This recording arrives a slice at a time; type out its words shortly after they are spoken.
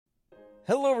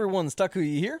Hello everyone,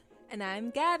 Stakuyi here. And I'm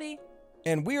Gabby.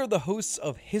 And we are the hosts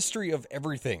of History of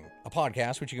Everything, a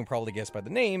podcast which you can probably guess by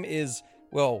the name is,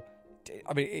 well,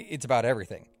 it's about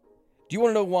everything. Do you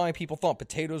want to know why people thought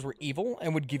potatoes were evil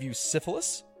and would give you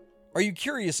syphilis? Are you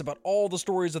curious about all the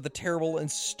stories of the terrible and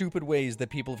stupid ways that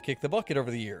people have kicked the bucket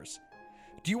over the years?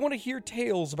 Do you want to hear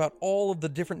tales about all of the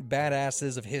different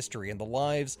badasses of history and the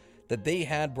lives that they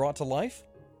had brought to life?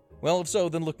 Well, if so,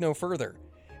 then look no further.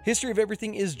 History of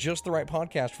Everything is just the right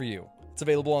podcast for you. It's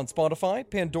available on Spotify,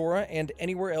 Pandora, and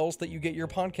anywhere else that you get your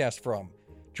podcast from.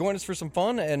 Join us for some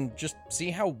fun and just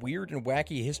see how weird and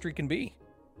wacky history can be.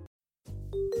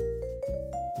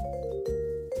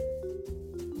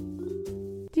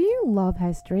 Do you love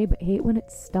history but hate when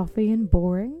it's stuffy and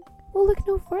boring? Well, look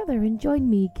no further and join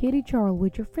me, Katie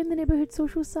Charlwood, your friendly neighbourhood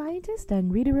social scientist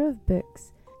and reader of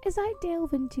books, as I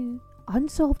delve into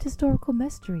unsolved historical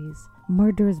mysteries,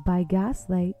 murders by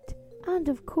gaslight, and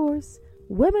of course,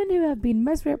 women who have been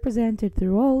misrepresented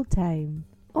through all time.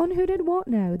 On Who Did What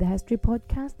Now, the history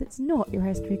podcast that's not your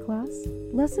history class.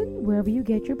 Listen wherever you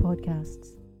get your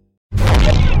podcasts.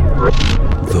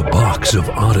 The Box of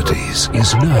Oddities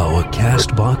is now a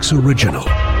CastBox original.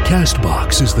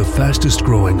 CastBox is the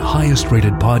fastest-growing,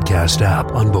 highest-rated podcast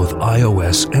app on both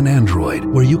iOS and Android,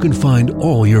 where you can find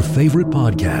all your favorite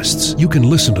podcasts. You can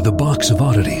listen to The Box of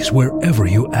Oddities wherever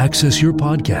you access your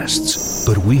podcasts.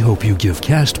 But we hope you give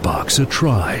CastBox a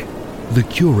try. The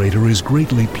curator is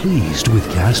greatly pleased with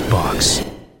CastBox.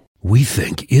 We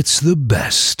think it's the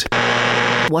best.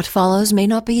 What follows may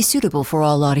not be suitable for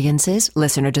all audiences.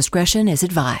 Listener discretion is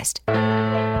advised.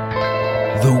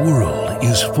 The world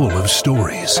is full of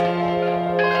stories.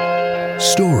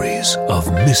 Stories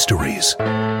of mysteries,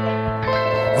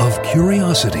 of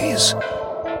curiosities,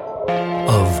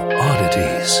 of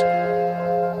oddities.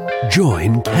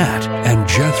 Join Kat and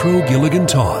Jethro Gilligan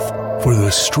Toth for the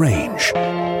strange,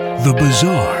 the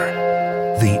bizarre,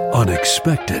 the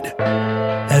unexpected,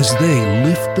 as they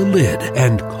lift the lid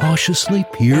and cautiously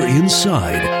peer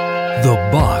inside the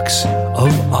Box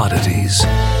of Oddities.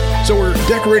 So we're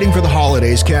decorating for the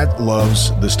holidays. Kat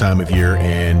loves this time of year,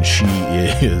 and she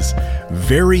is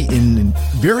very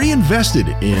invested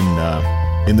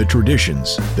in the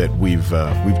traditions that we've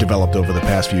developed over the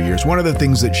past few years. One of the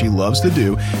things that she loves to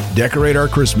do, decorate our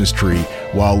Christmas tree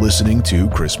while listening to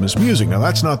Christmas music. Now,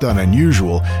 that's not that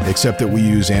unusual, except that we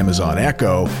use Amazon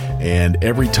Echo, and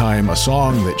every time a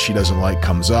song that she doesn't like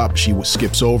comes up, she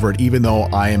skips over it, even though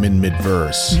I am in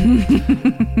mid-verse.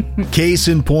 Case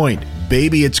in point,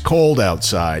 Baby It's Cold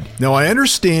Outside. Now, I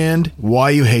understand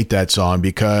why you hate that song,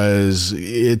 because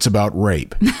it's about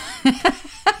rape.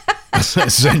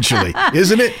 Essentially,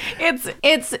 isn't it?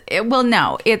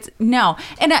 No.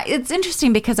 And it's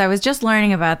interesting because I was just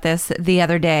learning about this the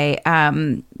other day,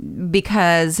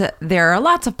 because there are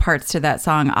lots of parts to that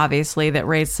song, obviously, that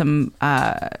raise some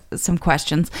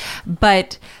questions.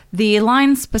 But the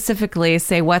lines specifically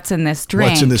say, "What's in this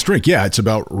drink?" What's in this drink? Yeah, it's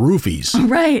about roofies.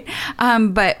 Right.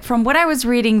 But from what I was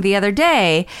reading the other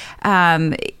day,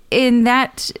 in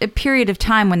that period of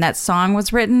time when that song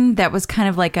was written, that was kind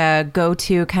of like a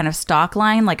go-to kind of stock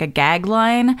line, like a gag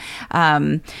line.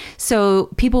 So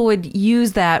people would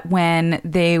use that when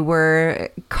they were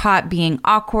caught being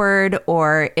awkward,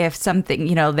 or if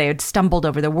something, they had stumbled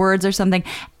over the words or something,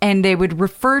 and they would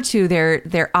refer to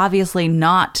their obviously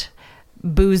not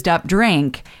boozed up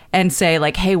drink and say,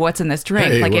 like, "Hey, what's in this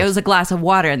drink?" Hey, it was a glass of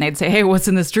water, and they'd say, "Hey, what's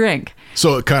in this drink?"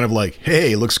 So it kind of like,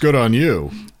 "Hey, looks good on you."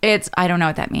 I don't know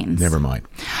what that means. Never mind.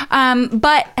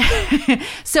 But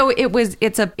so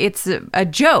it's a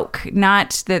joke,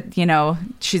 not that,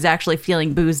 she's actually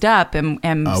feeling boozed up and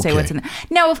okay. Say what's in there.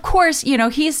 Now, of course,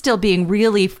 he's still being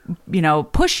really,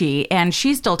 pushy, and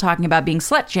she's still talking about being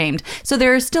slut shamed. So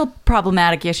there are still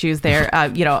problematic issues there,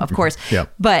 of course. Yeah.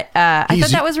 But I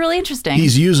thought that was really interesting.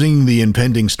 He's using the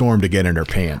impending storm to get in her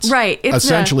pants. Right.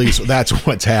 Essentially, so that's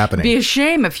what's happening. Be a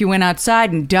shame if you went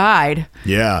outside and died.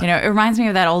 Yeah. It reminds me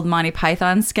of that old Monty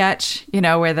Python sketch,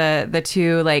 where the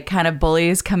two like kind of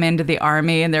bullies come into the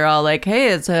army and they're all like, "Hey,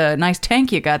 it's a nice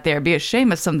tank you got there. Be a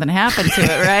shame if something happened to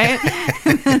it," right?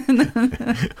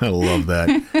 I love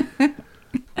that.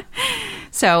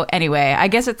 So anyway, I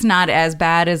guess it's not as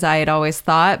bad as I had always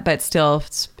thought, but still,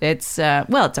 it's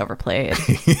overplayed.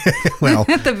 Well,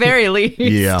 at the very least.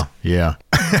 Yeah.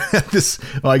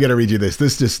 I got to read you this.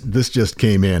 This just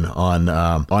came in on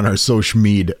our social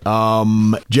media.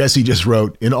 Jesse just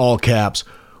wrote in all caps,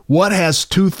 "What has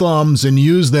two thumbs and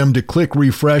used them to click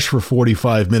refresh for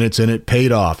 45 minutes and it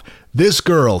paid off? This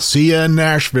girl, see ya in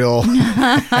Nashville."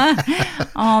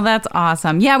 Oh, that's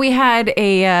awesome. Yeah, we had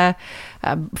a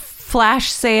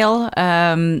flash sale.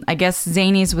 I guess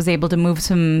Zanies was able to move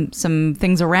some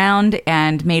things around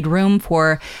and made room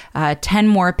for 10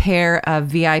 more pair of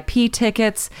VIP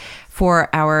tickets for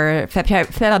our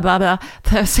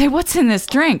say what's in this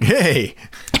drink. Hey,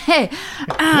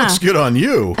 looks good on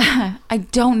you. I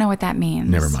don't know what that means.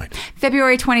 Never mind.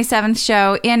 February 27th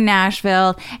show in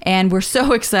Nashville, and we're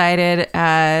so excited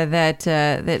that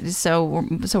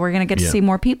we're gonna get to see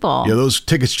more people. Yeah, those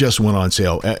tickets just went on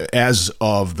sale as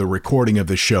of the recording of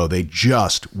the show. They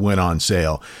just went on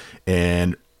sale,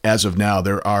 and as of now,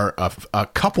 there are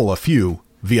a few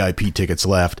VIP tickets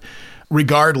left.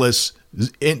 Regardless,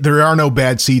 there are no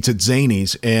bad seats at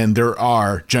Zanies, and there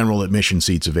are general admission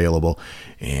seats available,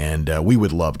 and we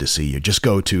would love to see you. Just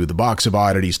go to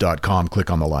theboxofoddities.com, click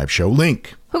on the live show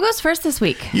link. Who goes first this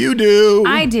week? You do.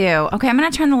 I do. Okay, I'm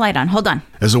going to turn the light on. Hold on.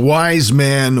 As a wise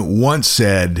man once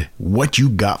said, what you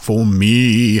got for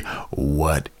me?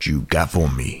 What you got for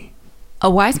me? A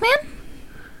wise man?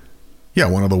 Yeah,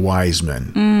 one of the wise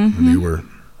men. Mm-hmm. They were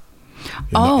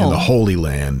in the Holy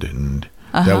Land, and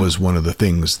that was one of the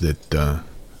things that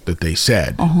they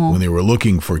said when they were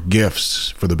looking for gifts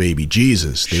for the baby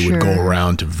Jesus. They would go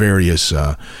around to various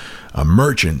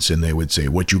merchants, and they would say,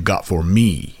 "What you got for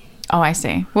me?" Oh, I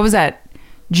see. What was that?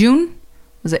 June?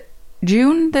 Was it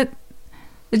June that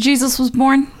Jesus was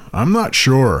born? I'm not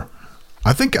sure.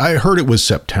 I think I heard it was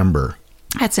September.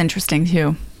 That's interesting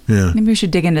too. Yeah. Maybe we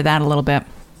should dig into that a little bit.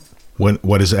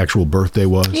 What his actual birthday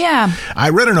was? Yeah. I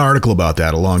read an article about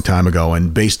that a long time ago,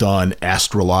 and based on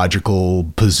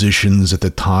astrological positions at the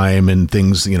time and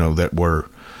things, that were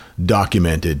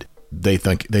documented, they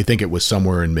think it was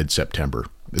somewhere in mid-September.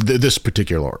 This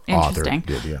particular author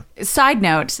did, yeah. Side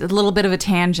note, a little bit of a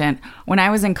tangent. When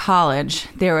I was in college,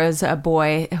 there was a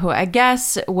boy who I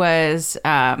guess was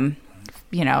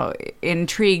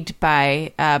intrigued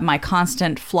by my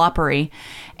constant floppery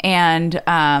and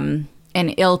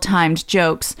ill-timed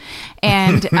jokes.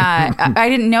 And I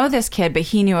didn't know this kid, but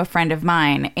he knew a friend of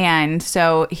mine. And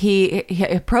so he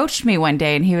approached me one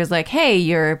day and he was like, "Hey,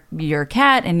 you're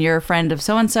Kat and you're a friend of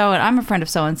so-and-so and I'm a friend of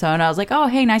so-and-so." And I was like, "Oh,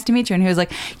 hey, nice to meet you." And he was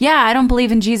like, "Yeah, I don't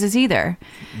believe in Jesus either."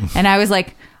 And I was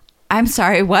like, "I'm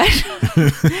sorry, what?"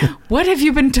 "What have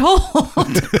you been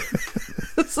told?"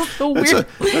 That's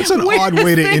an odd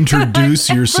way to introduce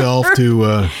yourself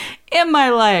to... in my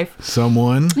life.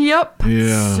 Someone? Yep.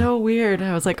 Yeah. So weird.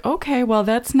 I was like, okay, well,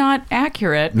 that's not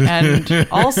accurate. And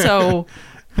also,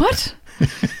 what?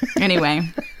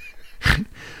 Anyway.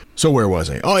 So where was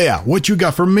I? Oh, yeah. What you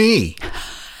got for me?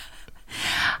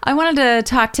 I wanted to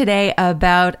talk today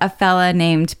about a fella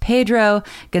named Pedro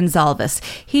Gonzalez.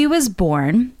 He was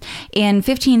born in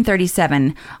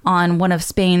 1537 on one of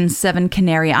Spain's 7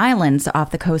 Canary Islands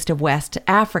off the coast of West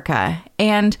Africa.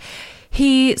 And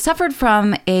he suffered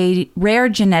from a rare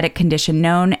genetic condition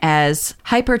known as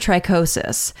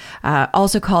hypertrichosis,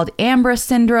 also called Ambra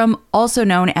syndrome, also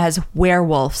known as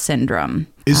werewolf syndrome.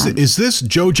 Is this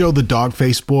Jojo the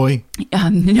dog-faced boy?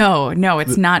 No,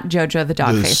 it's not Jojo the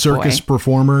dog-faced boy. The circus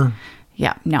performer?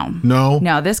 Yeah, no.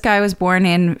 No? This guy was born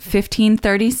in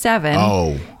 1537.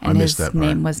 Oh, I missed that part. And his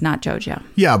name was not Jojo.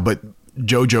 Yeah, but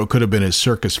Jojo could have been his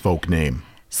circus folk name.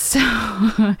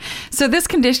 So this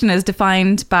condition is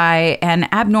defined by an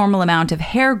abnormal amount of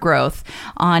hair growth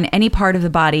on any part of the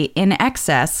body in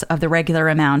excess of the regular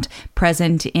amount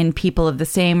present in people of the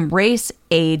same race,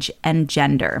 age, and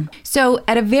gender. So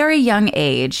at a very young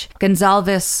age,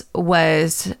 Gonzalez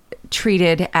was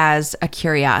treated as a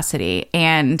curiosity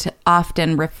and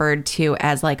often referred to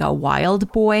as like a wild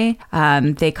boy.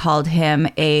 They called him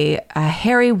a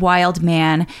hairy wild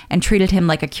man and treated him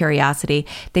like a curiosity.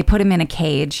 They put him in a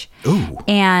cage. Ooh.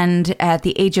 And at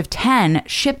the age of 10,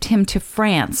 shipped him to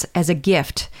France as a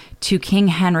gift to King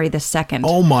Henry II.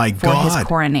 Oh my God. For his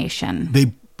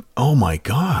coronation. Oh my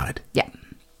God. Yeah.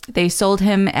 They sold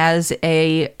him as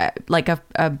a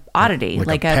oddity,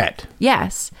 like a pet.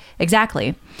 Yes,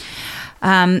 exactly.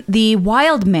 The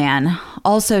wild man,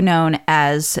 also known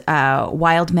as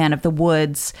Wild Man of the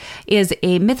Woods, is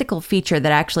a mythical feature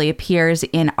that actually appears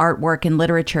in artwork and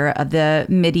literature of the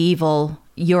medieval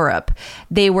Europe.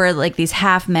 They were like these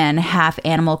half men, half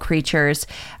animal creatures,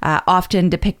 often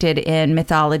depicted in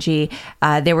mythology.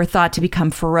 They were thought to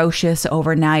become ferocious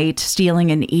overnight,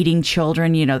 stealing and eating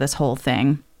children, this whole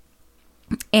thing.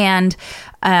 And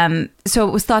so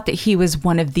it was thought that he was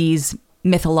one of these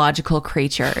mythological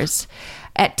creatures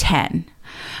at 10.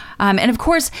 And of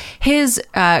course, his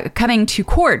coming to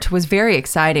court was very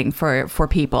exciting for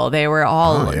people. They were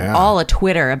all a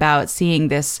Twitter about seeing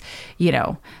this,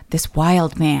 this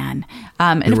wild man.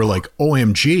 They were like,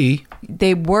 OMG.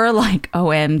 They were like,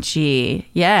 OMG,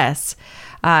 yes.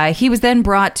 He was then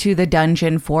brought to the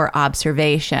dungeon for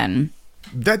observation.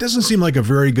 That doesn't seem like a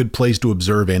very good place to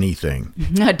observe anything.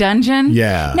 A dungeon?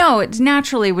 Yeah. No, it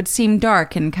naturally would seem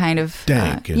dark and kind of...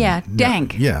 Dank.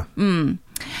 Dank. Yeah.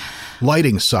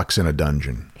 Lighting sucks in a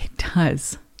dungeon. It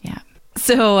does. Yeah.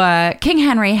 So King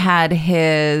Henry had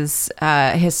his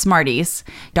smarties,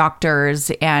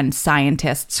 doctors and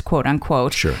scientists, quote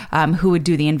unquote, Sure. Who would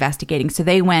do the investigating. So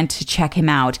they went to check him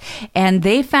out, and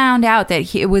they found out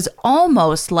that it was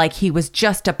almost like he was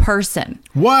just a person.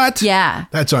 What? Yeah.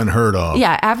 That's unheard of.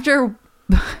 Yeah. After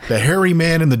The hairy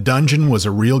man in the dungeon was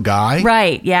a real guy?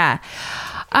 right. Yeah.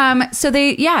 So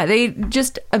they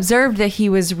just observed that he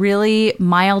was really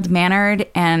mild-mannered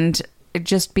and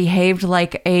just behaved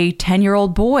like a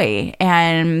 10-year-old boy,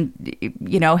 and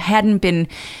hadn't been.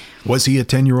 Was he a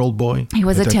 10-year-old boy? He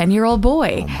was a 10-year-old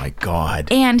boy. Oh my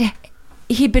God. And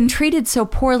he'd been treated so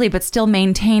poorly, but still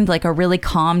maintained like a really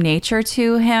calm nature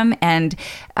to him. And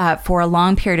for a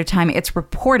long period of time, it's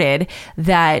reported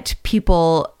that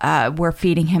people were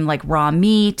feeding him like raw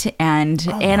meat and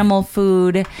animal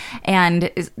food, and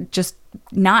just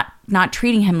not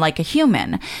treating him like a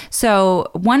human.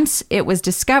 So once it was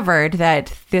discovered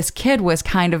that this kid was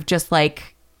kind of just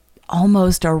like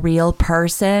almost a real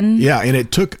person. Yeah, and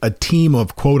it took a team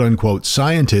of quote-unquote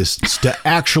scientists to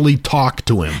actually talk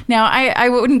to him. Now, I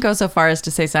wouldn't go so far as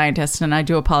to say scientists, and I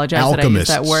do apologize that I used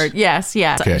that word. Yes.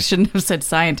 Okay. I shouldn't have said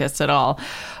scientists at all.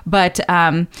 But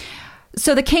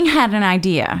so the king had an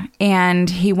idea, and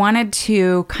he wanted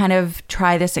to kind of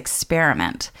try this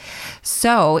experiment.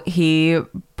 So he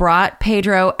brought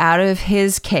Pedro out of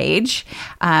his cage,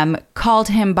 called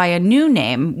him by a new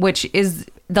name, which is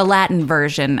the Latin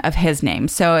version of his name.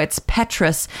 So it's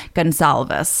Petrus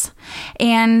Gonsalves.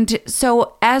 And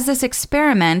so as this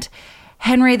experiment,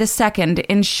 Henry II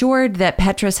ensured that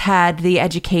Petrus had the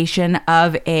education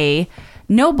of a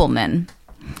nobleman.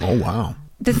 Oh, wow.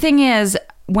 The thing is,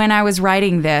 when I was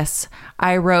writing this,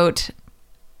 I wrote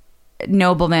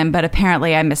nobleman, but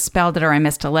apparently I misspelled it or I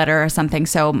missed a letter or something.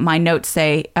 So my notes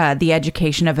say the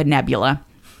education of a nebula.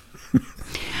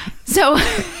 So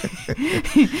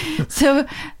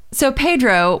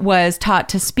Pedro was taught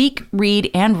to speak, read,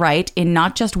 and write in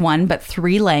not just one, but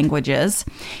 3 languages.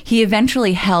 He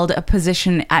eventually held a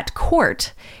position at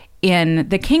court in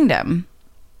the kingdom.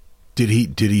 Did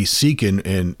he seek and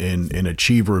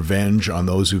achieve revenge on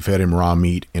those who fed him raw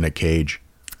meat in a cage?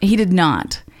 He did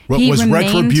not. Was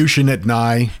retribution at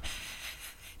nigh?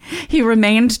 He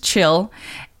remained chill,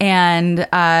 and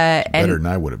better than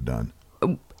I would have done.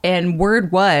 And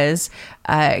word was,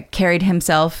 carried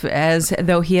himself as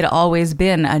though he had always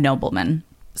been a nobleman.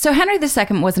 So Henry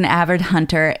II was an avid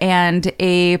hunter and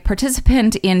a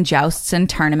participant in jousts and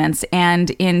tournaments.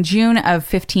 And in June of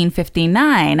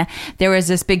 1559, there was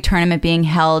this big tournament being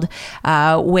held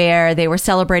where they were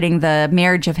celebrating the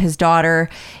marriage of his daughter,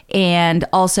 and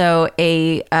also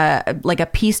a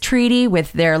peace treaty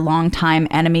with their longtime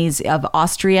enemies of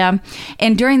Austria.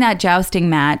 And during that jousting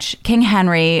match, King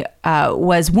Henry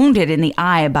was wounded in the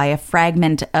eye by a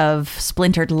fragment of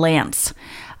splintered lance.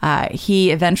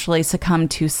 He eventually succumbed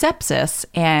to sepsis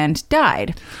and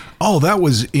died. Oh, that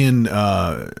was in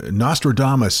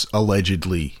Nostradamus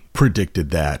allegedly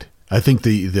predicted that. I think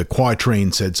the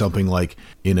quatrain said something like,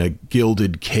 in a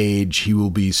gilded cage he will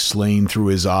be slain through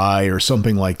his eye, or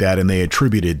something like that, and they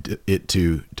attributed it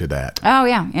to that. Oh,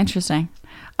 yeah. Interesting.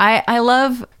 I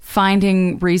love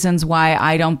finding reasons why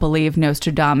I don't believe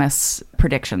Nostradamus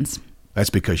predictions. That's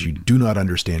because you do not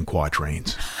understand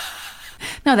quatrains.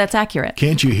 No, that's accurate.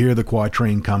 Can't you hear the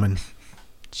quatrain coming?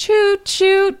 Choo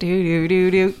choo, doo doo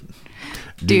doo doo,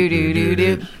 doo doo doo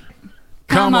doo.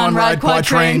 Come on, ride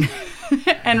quatrain,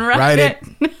 and ride it.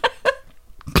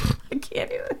 I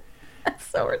can't even. That's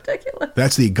so ridiculous.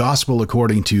 That's the gospel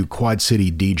according to Quad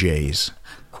City DJs.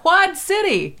 Quad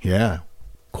City. Yeah.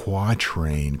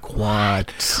 Quatrain.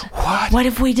 What? What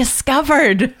have we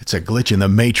discovered? It's a glitch in the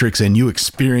Matrix, and you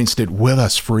experienced it with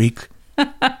us, freak.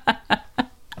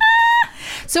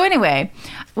 So anyway,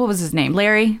 what was his name?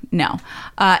 Larry? No.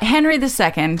 Henry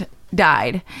II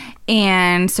died.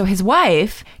 And so his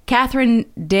wife, Catherine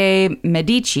de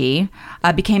Medici,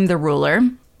 became the ruler.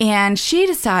 And she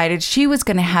decided she was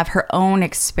going to have her own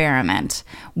experiment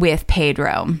with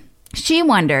Pedro. She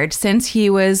wondered, since he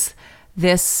was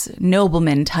this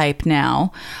nobleman type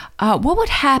now, what would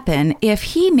happen if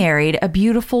he married a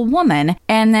beautiful woman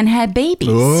and then had babies?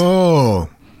 Oh,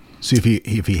 see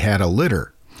if he had a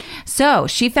litter. So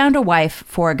she found a wife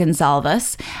for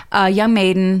Gonsalves, a young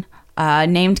maiden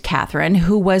named Catherine,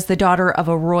 who was the daughter of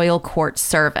a royal court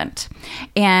servant.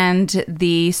 And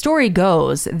the story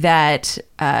goes that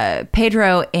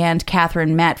Pedro and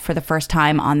Catherine met for the first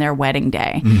time on their wedding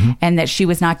day, and that she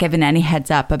was not given any heads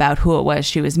up about who it was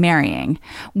she was marrying,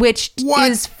 which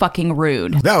is fucking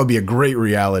rude. That would be a great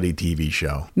reality TV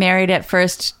show. Married at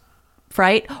first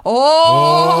fright.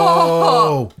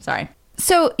 Oh! Sorry.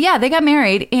 So, yeah, they got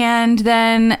married and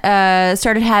then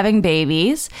started having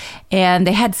babies, and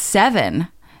they had 7.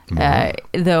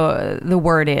 The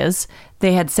word is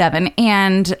they had 7,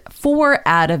 and 4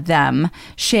 out of them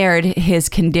shared his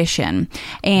condition.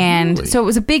 And so it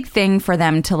was a big thing for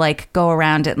them to like go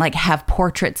around and like have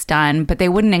portraits done, but they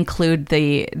wouldn't include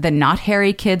the not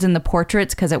hairy kids in the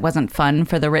portraits because it wasn't fun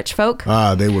for the rich folk.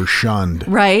 They were shunned.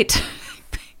 Right.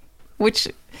 Which...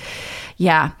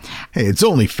 yeah. Hey, it's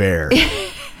only fair.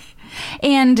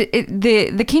 And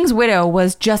the king's widow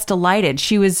was just delighted.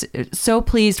 She was so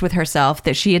pleased with herself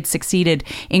that she had succeeded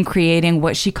in creating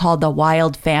what she called the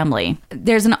wild family.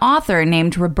 There's an author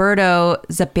named Roberto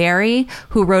Zapperi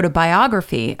who wrote a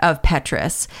biography of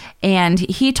Petrus, and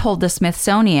he told the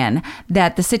Smithsonian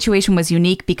that the situation was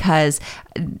unique because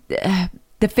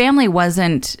the family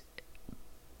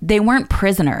they weren't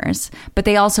prisoners, but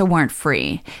they also weren't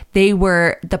free. They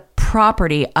were the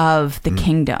property of the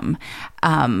kingdom.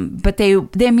 But they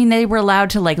were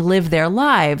allowed to like live their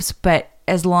lives, but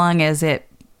as long as it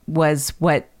was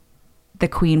what the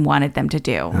queen wanted them to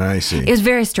do. I see. It was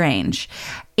very strange.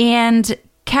 And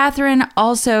Catherine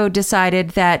also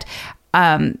decided that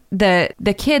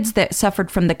the kids that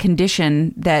suffered from the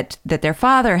condition that their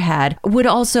father had would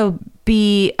also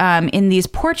be in these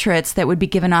portraits that would be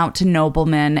given out to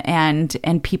noblemen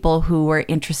and people who were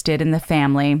interested in the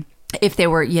family if they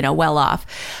were, well off.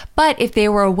 But if they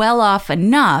were well off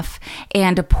enough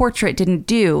and a portrait didn't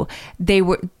do,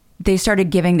 they started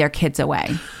giving their kids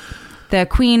away. The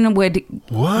queen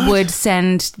would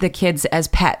send the kids as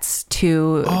pets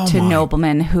to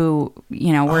noblemen who,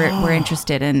 were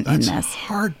interested in this. That's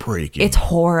heartbreaking. It's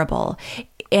horrible.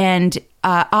 And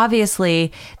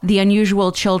obviously, the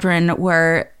unusual children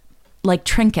were like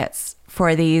trinkets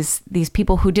for these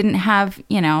people who didn't have,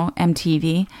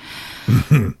 MTV.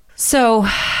 So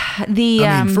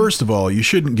first of all, you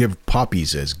shouldn't give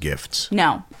puppies as gifts.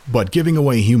 No. But giving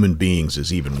away human beings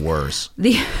is even worse.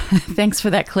 Thanks for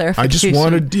that clarification. I just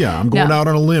wanted, I'm going out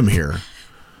on a limb here.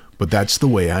 But that's the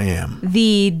way I am.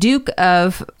 The Duke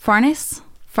of Farnese?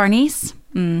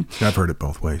 I've heard it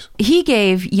both ways. He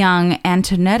gave young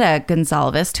Antonetta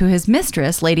Gonzalez to his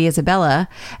mistress, Lady Isabella,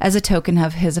 as a token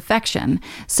of his affection.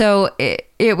 So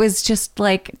it was just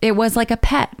like, it was like a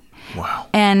pet. Wow.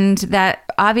 And that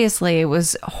obviously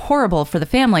was horrible for the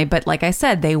family. But like I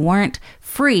said, they weren't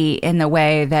free in the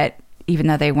way that even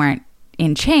though they weren't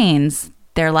in chains,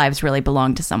 their lives really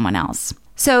belonged to someone else.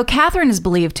 So Catherine is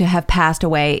believed to have passed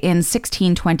away in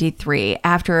 1623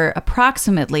 after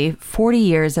approximately 40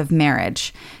 years of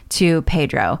marriage to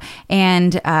Pedro.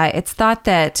 And it's thought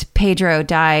that Pedro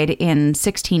died in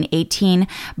 1618,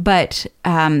 but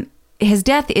his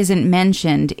death isn't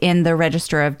mentioned in the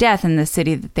Register of Death in the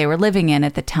city that they were living in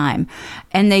at the time.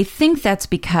 And they think that's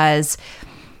because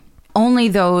only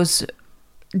those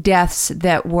deaths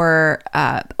that were,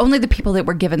 only the people that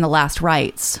were given the last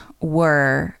rites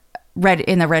were read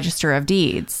in the Register of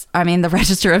Deeds. The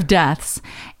Register of Deaths.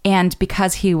 And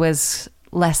because he was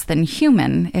less than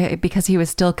human, because he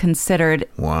was still considered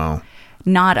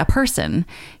not a person,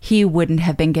 he wouldn't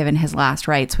have been given his last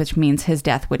rites, which means his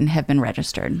death wouldn't have been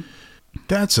registered.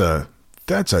 That's a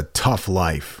tough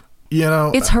life.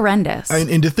 It's horrendous.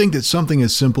 And to think that something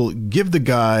as simple, give the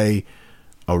guy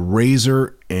a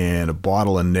razor and a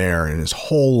bottle of Nair and his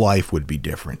whole life would be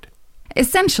different.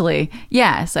 Essentially,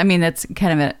 yes. That's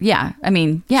kind of yeah.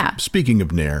 Speaking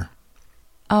of Nair.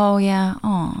 Oh, yeah.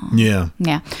 Oh. Yeah.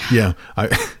 Yeah. Yeah.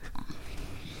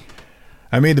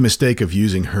 I made the mistake of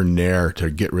using her Nair to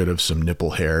get rid of some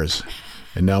nipple hairs,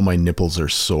 and now my nipples are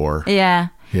sore. Yeah.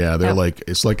 Yeah, they're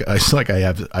it's like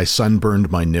I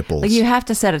sunburned my nipples. You have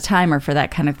to set a timer for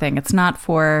that kind of thing. It's not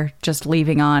for just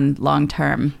leaving on long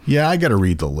term. Yeah, I got to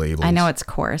read the labels. I know it's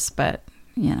coarse, but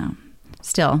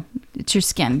still, it's your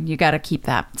skin. You got to keep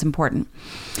that. It's important.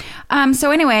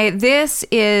 So anyway, this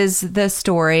is the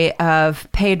story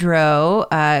of Pedro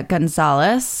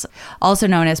Gonzalez, also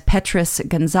known as Petrus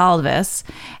Gonzalez,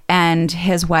 and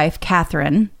his wife,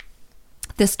 Catherine.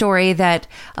 The story that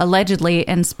allegedly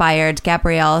inspired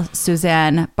Gabrielle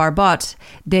Suzanne Barbot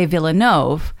de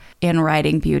Villeneuve in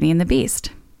writing Beauty and the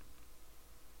Beast.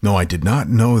 No, I did not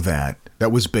know that.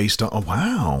 That was based on, oh,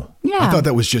 wow. Yeah. I thought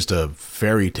that was just a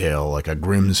fairy tale, like a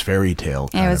Grimm's fairy tale.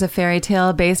 It was a fairy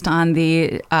tale based on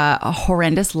the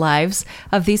horrendous lives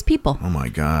of these people. Oh, my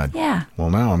God. Yeah.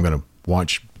 Well, now I'm going to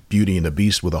watch Beauty and the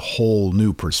Beast with a whole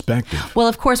new perspective. Well,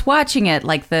 of course, watching it,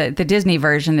 like the Disney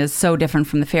version is so different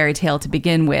from the fairy tale to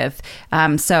begin with.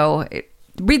 So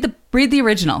read the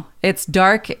original. It's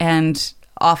dark and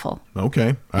awful.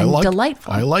 Okay.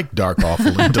 Delightful. I like dark,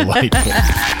 awful, and delightful.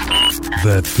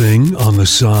 That thing on the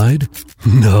side?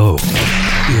 No,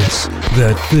 it's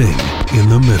that thing in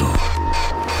the middle.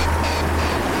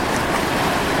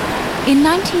 In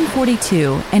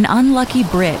 1942, an unlucky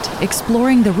Brit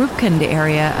exploring the Rupkund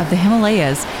area of the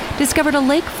Himalayas discovered a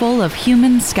lake full of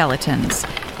human skeletons.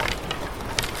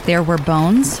 There were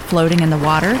bones floating in the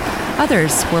water.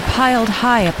 Others were piled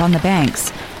high up on the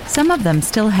banks. Some of them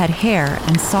still had hair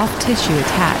and soft tissue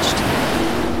attached.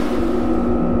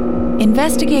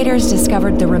 Investigators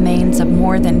discovered the remains of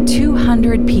more than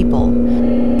 200 people.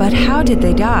 But how did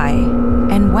they die,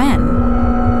 and when?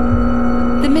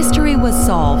 The mystery was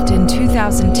solved in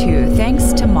 2002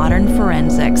 thanks to modern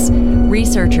forensics.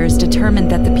 Researchers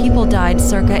determined that the people died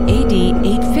circa AD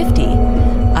 850.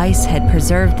 Ice had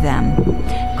preserved them.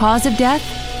 Cause of death?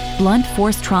 Blunt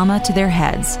force trauma to their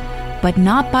heads, but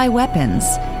not by weapons.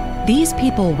 These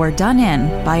people were done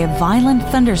in by a violent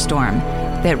thunderstorm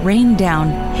that rained down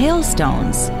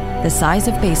hailstones the size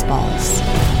of baseballs.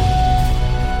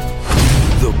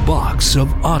 The Box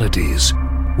of Oddities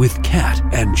with Kat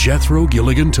and Jethro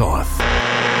Gilligan Toth.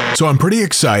 So I'm pretty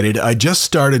excited. I just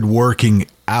started working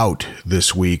out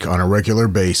this week on a regular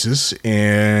basis,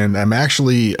 and I'm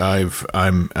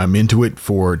into it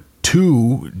for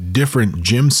 2 different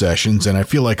gym sessions, and I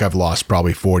feel like I've lost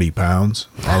probably 40 pounds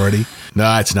already. No,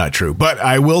 that's not true. But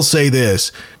I will say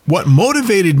this. What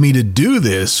motivated me to do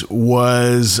this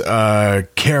was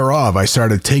Care of. I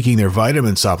started taking their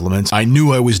vitamin supplements. I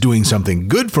knew I was doing something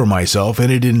good for myself,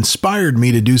 and it inspired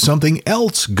me to do something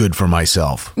else good for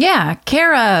myself. Yeah,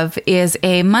 Care of is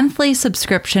a monthly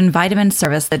subscription vitamin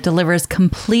service that delivers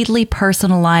completely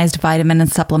personalized vitamin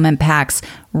and supplement packs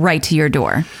right to your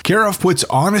door. Care of puts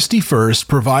honesty first,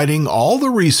 providing all the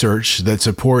research that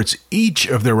supports each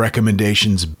of their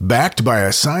recommendations backed by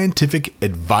a scientific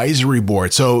advisory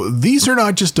board. So these are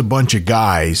not just a bunch of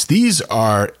guys. These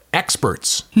are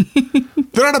experts.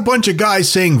 They're not a bunch of guys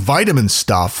saying vitamin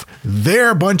stuff.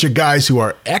 They're a bunch of guys who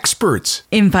are experts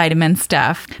in vitamin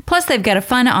stuff. Plus, they've got a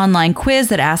fun online quiz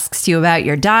that asks you about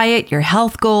your diet, your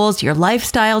health goals, your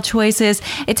lifestyle choices.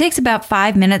 It takes about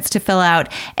 5 minutes to fill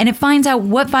out, and it finds out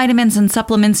what vitamins and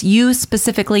supplements you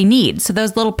specifically need. So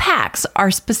those little packs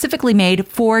are specifically made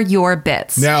for your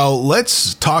bits. Now,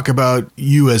 let's talk about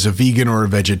you as a vegan or a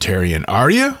vegetarian. Are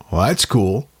you? Well, that's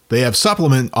cool. They have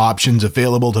supplement options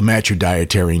available to match your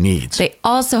dietary needs. They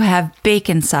also have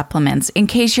bacon supplements in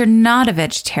case you're not a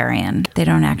vegetarian. They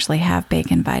don't actually have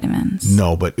bacon vitamins.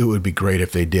 No, but it would be great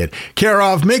if they did. Care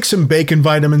of, make some bacon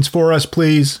vitamins for us,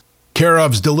 please. Care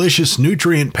of's delicious,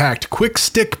 nutrient-packed quick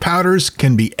stick powders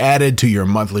can be added to your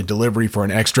monthly delivery for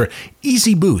an extra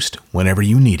easy boost whenever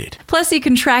you need it. Plus, you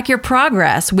can track your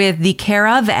progress with the Care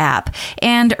of app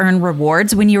and earn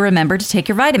rewards when you remember to take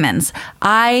your vitamins.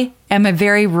 I am a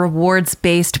very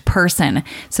rewards-based person,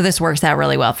 so this works out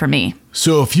really well for me.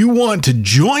 So if you want to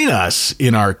join us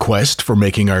in our quest for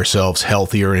making ourselves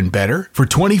healthier and better, for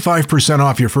 25%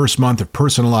 off your first month of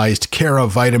personalized Care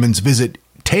of vitamins, visit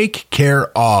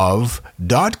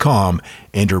takecareof.com,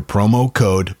 enter promo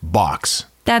code BOX.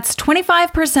 That's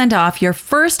 25% off your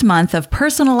first month of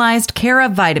personalized Care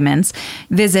of vitamins.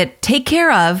 Visit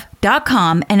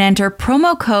takecareof.com and enter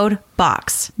promo code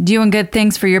BOX. Doing good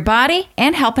things for your body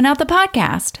and helping out the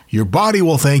podcast. Your body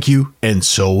will thank you, and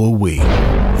so will we.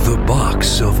 The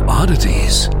Box of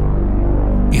Oddities.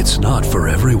 It's not for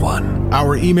everyone.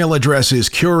 Our email address is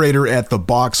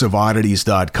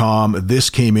curator@theboxofoddities.com. This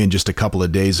came in just a couple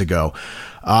of days ago.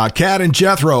 Kat and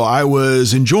Jethro, I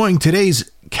was enjoying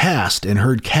today's cast and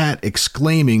heard Kat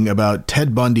exclaiming about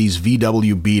Ted Bundy's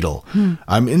VW Beetle.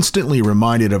 I'm instantly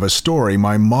reminded of a story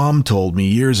my mom told me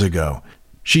years ago.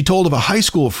 She told of a high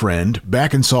school friend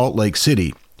back in Salt Lake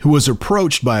City who was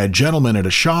approached by a gentleman at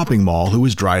a shopping mall who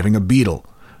was driving a Beetle.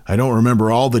 I don't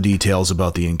remember all the details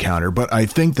about the encounter, but I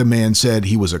think the man said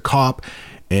he was a cop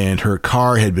and her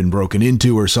car had been broken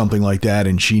into or something like that,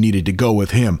 and she needed to go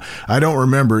with him. I don't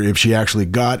remember if she actually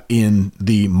got in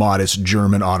the modest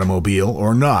German automobile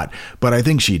or not, but I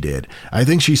think she did. I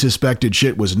think she suspected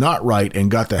shit was not right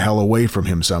and got the hell away from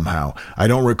him somehow. I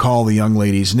don't recall the young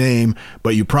lady's name,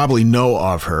 but you probably know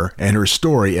of her and her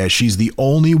story, as she's the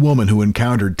only woman who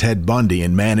encountered Ted Bundy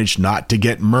and managed not to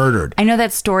get murdered. I know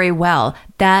that story well.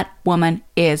 That woman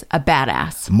is a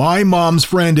badass. My mom's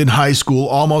friend in high school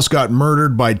almost got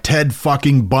murdered by Ted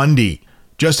fucking Bundy.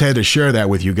 Just had to share that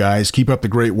with you guys. Keep up the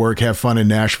great work. Have fun in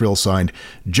Nashville. Signed,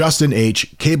 Justin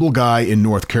H., cable guy in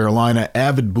North Carolina,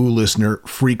 avid Boo listener,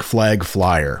 freak flag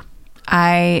flyer.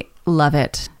 I love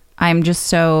it. I'm just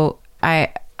so...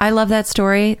 I love that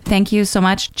story. Thank you so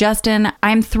much, Justin.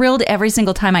 I'm thrilled every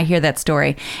single time I hear that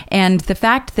story. And the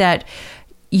fact that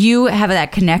you have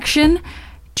that connection...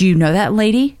 Do you know that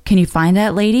lady? Can you find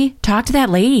that lady? Talk to that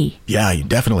lady. Yeah, you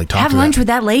definitely talk to Have lunch with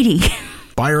that lady.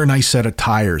 Buy her a nice set of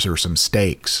tires or some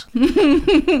steaks.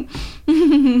 This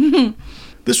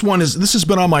has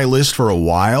been on my list for a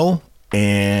while,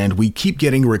 and we keep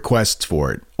getting requests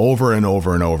for it over and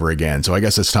over and over again. So I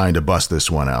guess it's time to bust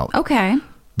this one out. Okay.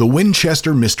 The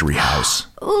Winchester Mystery House.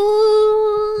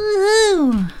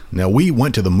 Ooh. Now, we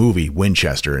went to the movie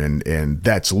Winchester, and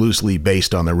that's loosely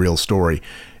based on the real story.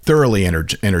 Thoroughly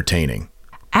entertaining.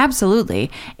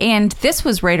 Absolutely. And this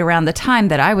was right around the time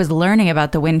that I was learning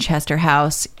about the Winchester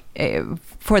House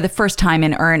for the first time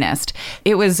in earnest.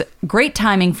 It was great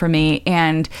timing for me.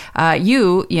 And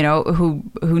you know, who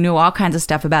knew all kinds of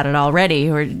stuff about it already,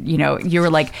 or, you know, you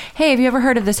were like, hey, have you ever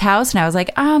heard of this house? And I was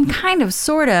like, kind of,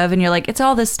 sort of. And you're like, it's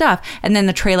all this stuff. And then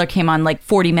the trailer came on like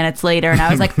 40 minutes later. And I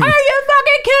was like, are you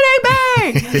fucking kidding me?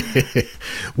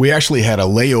 We actually had a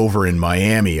layover in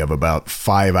Miami of about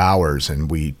 5 hours,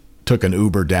 and we took an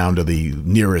Uber down to the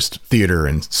nearest theater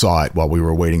and saw it while we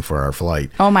were waiting for our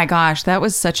flight. Oh my gosh, that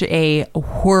was such a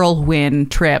whirlwind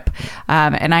trip.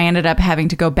 And I ended up having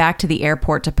to go back to the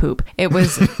airport to poop. It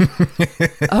was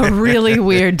a really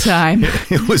weird time.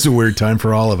 It was a weird time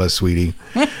for all of us, sweetie.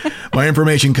 My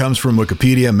information comes from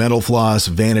Wikipedia, Mental Floss,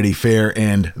 Vanity Fair,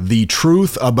 and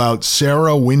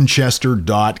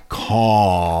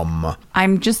thetruthAboutSarahWinchester.com.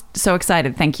 I'm just so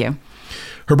excited. Thank you.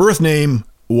 Her birth name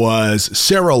was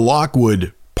Sarah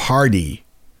Lockwood Pardee,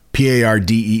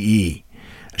 Pardee.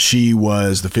 She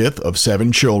was the fifth of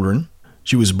 7 children.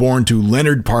 She was born to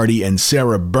Leonard Pardee and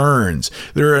Sarah Burns.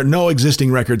 There are no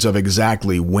existing records of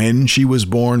exactly when she was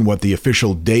born, what the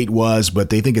official date was, but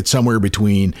they think it's somewhere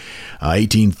between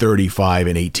 1835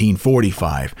 and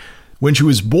 1845. When she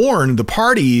was born, the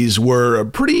Pardees were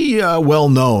pretty well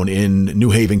known in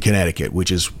New Haven, Connecticut, which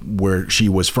is where she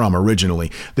was from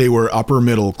originally. They were upper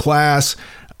middle class.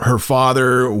 Her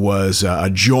father was a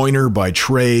joiner by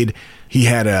trade. He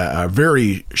had a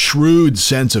very shrewd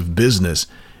sense of business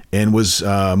and was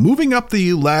moving up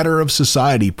the ladder of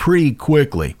society pretty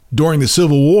quickly. During the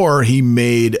Civil War, he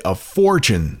made a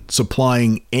fortune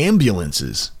supplying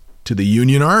ambulances to the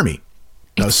Union Army.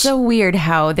 It's so weird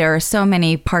how there are so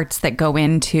many parts that go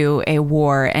into a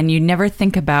war, and you never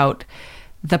think about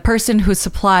the person who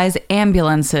supplies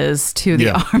ambulances to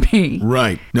the army.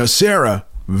 Right. Now, Sarah,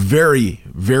 very,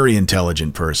 very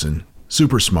intelligent person,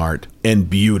 super smart, and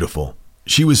beautiful.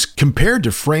 She was compared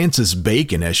to Francis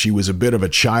Bacon as she was a bit of a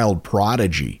child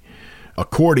prodigy.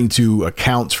 According to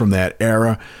accounts from that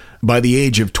era, by the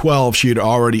age of 12, she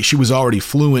was already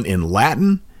fluent in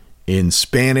Latin, in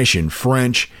Spanish, in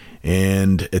French,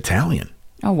 and Italian.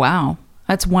 Oh, wow.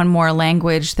 That's one more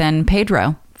language than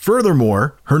Pedro.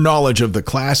 Furthermore, her knowledge of the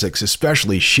classics,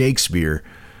 especially Shakespeare,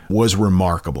 was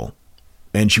remarkable.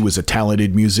 And she was a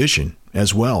talented musician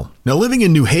as well. Now, living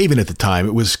in New Haven at the time,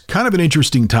 it was kind of an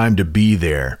interesting time to be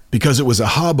there because it was a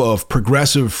hub of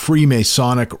progressive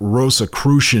Freemasonic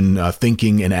Rosicrucian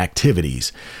thinking and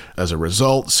activities. As a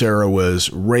result, Sarah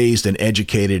was raised and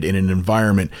educated in an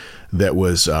environment that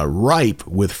was ripe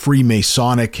with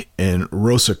Freemasonic and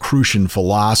Rosicrucian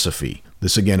philosophy.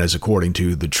 This, again, is according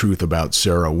to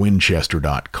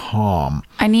thetruthAboutSarahWinchester.com.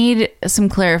 I need some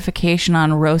clarification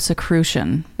on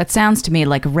Rosicrucian. That sounds to me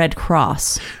like Red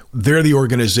Cross. They're the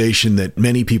organization that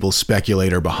many people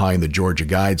speculate are behind the Georgia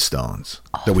Guidestones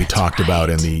that we talked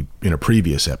about in a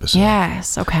previous episode.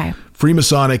 Yes, okay.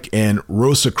 Freemasonic and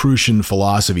Rosicrucian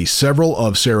philosophy. Several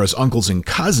of Sarah's uncles and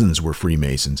cousins were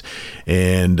Freemasons.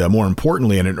 And more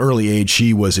importantly, at an early age,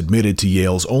 she was admitted to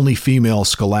Yale's only female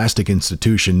scholastic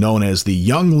institution known as the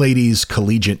Young Ladies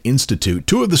Collegiate Institute.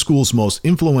 2 of the school's most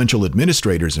influential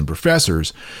administrators and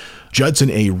professors, Judson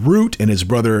A. Root and his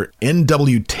brother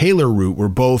N.W. Taylor Root, were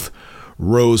both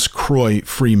Rose Croix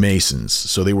Freemasons,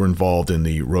 so they were involved in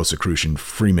the Rosicrucian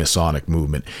Freemasonic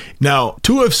movement. Now,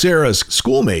 2 of Sarah's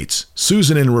schoolmates,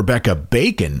 Susan and Rebecca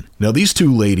Bacon, now these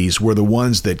 2 ladies were the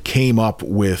ones that came up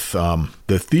with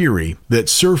the theory that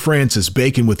Sir Francis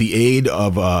Bacon, with the aid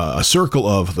of a circle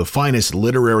of the finest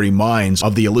literary minds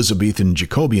of the Elizabethan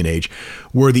Jacobean age,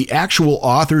 were the actual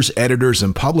authors, editors,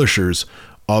 and publishers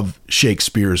of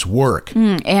Shakespeare's work.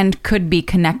 And could be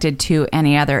connected to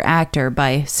any other actor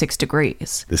by 6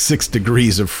 degrees. The 6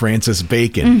 Degrees of Francis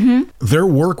Bacon. Their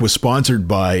work was sponsored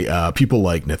by people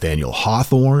like Nathaniel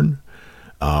Hawthorne,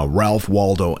 Ralph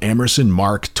Waldo Emerson,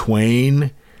 Mark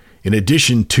Twain. In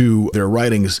addition to their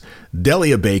writings,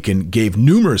 Delia Bacon gave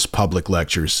numerous public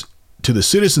lectures to the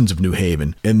citizens of New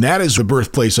Haven, and that is the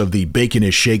birthplace of the Bacon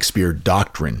is Shakespeare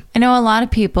doctrine. I know a lot of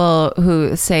people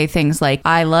who say things like,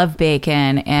 I love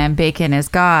bacon and bacon is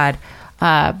God,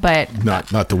 but...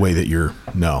 Not the way that you're...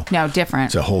 No, different.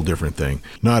 It's a whole different thing.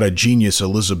 Not a genius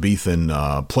Elizabethan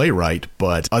playwright,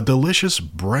 but a delicious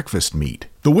breakfast meat.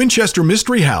 The Winchester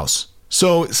Mystery House.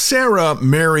 So Sarah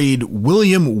married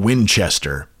William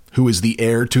Winchester, who is the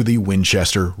heir to the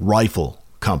Winchester Rifle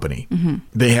Company.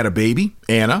 They had a baby,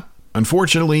 Anna.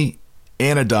 Unfortunately,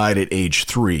 Anna died at age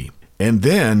 3. And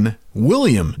then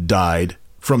William died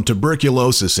from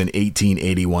tuberculosis in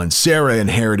 1881. Sarah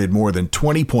inherited more than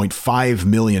 $20.5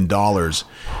 million.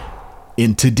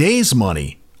 In today's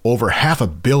money, over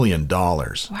 $500 million.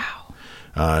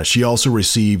 Wow. She also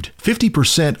received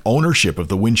 50% ownership of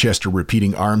the Winchester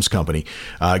Repeating Arms Company,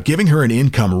 giving her an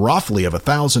income roughly of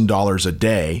 $1,000 a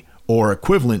day, or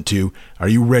equivalent to, are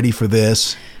you ready for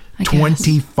this?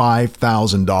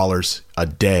 $25,000 a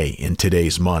day in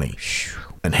today's money.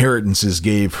 Inheritances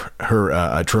gave her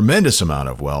a tremendous amount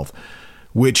of wealth,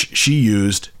 which she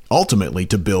used ultimately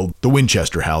to build the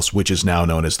Winchester House, which is now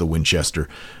known as the Winchester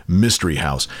Mystery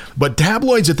House. But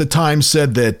tabloids at the time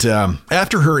said that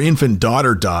after her infant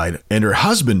daughter died and her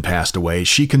husband passed away,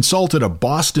 she consulted a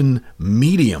Boston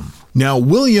medium. Now,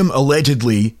 William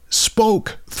allegedly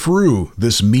spoke through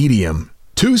this medium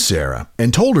to Sarah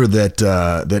and told her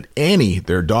that Annie,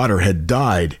 their daughter, had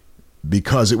died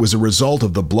because it was a result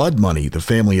of the blood money the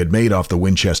family had made off the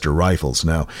Winchester rifles.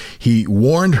 Now, he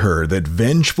warned her that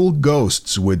vengeful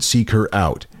ghosts would seek her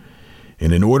out.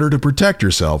 And in order to protect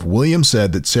herself, William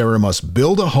said that Sarah must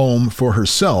build a home for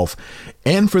herself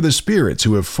and for the spirits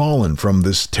who have fallen from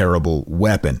this terrible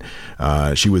weapon.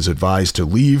 She was advised to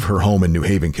leave her home in New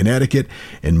Haven, Connecticut,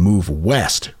 and move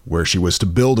west, where she was to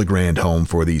build a grand home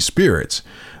for these spirits.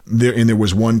 There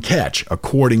was one catch,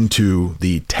 according to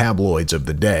the tabloids of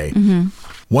the day.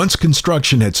 Once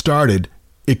construction had started,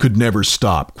 it could never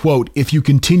stop. Quote, "If you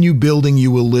continue building, you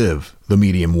will live," the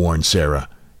medium warned Sarah.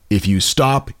 "If you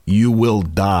stop, you will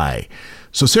die."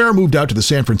 So Sarah moved out to the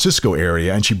San Francisco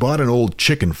area, and she bought an old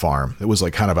chicken farm. It was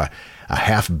like kind of a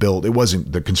half-built.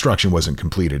 The construction wasn't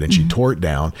completed, and she tore it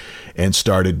down and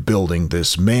started building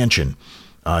this mansion.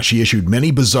 She issued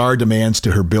many bizarre demands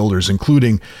to her builders,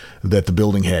 including that the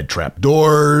building had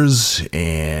trapdoors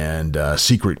and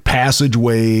secret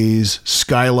passageways,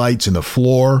 skylights in the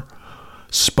floor,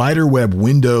 spiderweb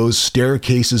windows,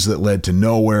 staircases that led to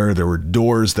nowhere. There were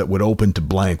doors that would open to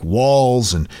blank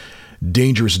walls, and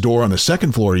dangerous door on the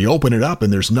second floor. You open it up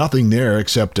and there's nothing there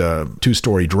except a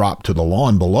 2-story drop to the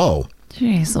lawn below.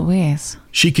 Jeez Louise.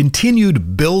 She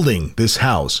continued building this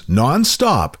house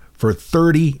nonstop for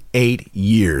 38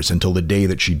 years until the day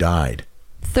that she died.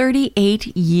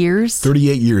 38 years?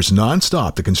 38 years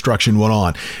nonstop. The construction went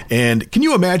on. And can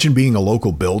you imagine being a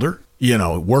local builder? You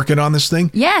know, working on this thing?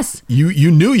 Yes.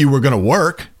 You knew you were going to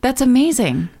work. That's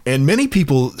amazing. And many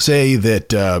people say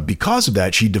that because of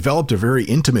that, she developed a very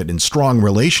intimate and strong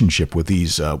relationship with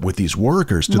these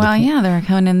workers. Yeah, they're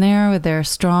coming in there with their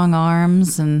strong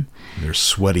arms and their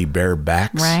sweaty bare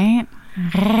backs. Right?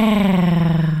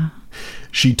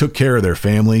 She took care of their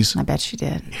families. I bet she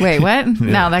did. Wait, what?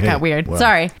 No, that got weird. Well,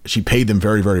 sorry. She paid them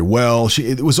very, very well.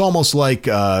 It was almost like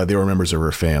they were members of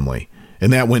her family.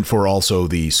 And that went for also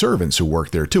the servants who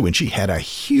worked there too. And she had a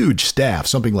huge staff,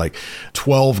 something like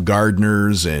 12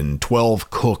 gardeners and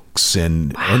 12 cooks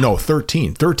and, wow. Or no,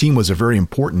 13. 13 was a very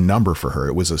important number for her.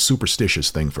 It was a superstitious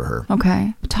thing for her.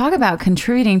 Okay. Talk about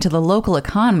contributing to the local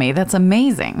economy. That's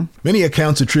amazing. Many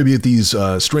accounts attribute these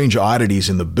strange oddities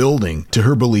in the building to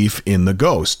her belief in the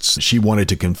ghosts. She wanted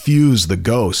to confuse the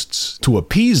ghosts to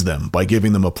appease them by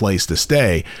giving them a place to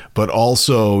stay, but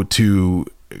also to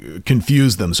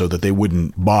confuse them so that they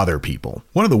wouldn't bother people.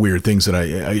 One of the weird things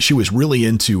that she was really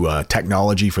into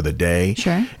technology for the day.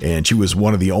 Sure. And she was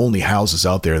one of the only houses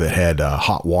out there that had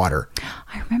hot water.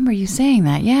 I remember you saying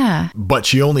that, yeah. But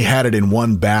she only had it in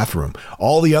one bathroom.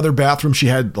 All the other bathrooms, she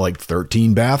had like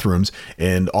 13 bathrooms,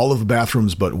 and all of the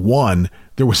bathrooms but one,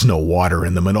 there was no water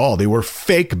in them at all. They were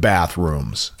fake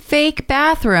bathrooms. Fake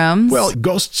bathrooms? Well,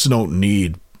 ghosts don't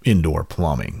need indoor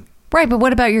plumbing. Right, but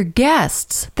what about your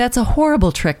guests? That's a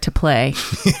horrible trick to play.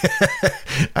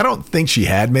 I don't think she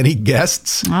had many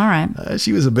guests. All right.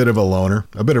 She was a bit of a loner,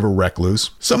 a bit of a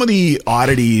recluse. Some of the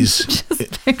oddities...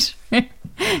 Just picturing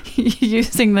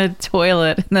using the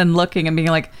toilet and then looking and being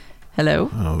like, hello?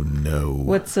 Oh, no.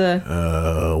 What's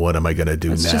what am I going to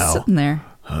do it's now? just sitting there.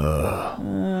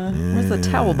 Where's the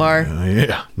towel bar?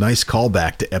 Yeah. Nice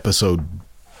callback to episode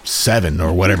 7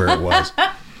 or whatever it was.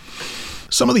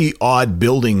 Some of the odd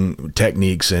building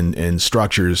techniques and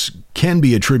structures can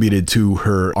be attributed to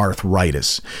her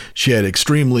arthritis. She had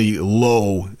extremely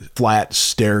low, flat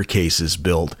staircases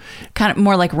built. Kind of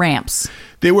more like ramps.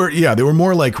 They were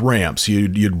more like ramps.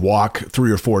 You'd walk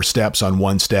 3 or 4 steps on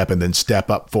one step and then step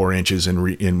up 4 inches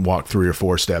and walk 3 or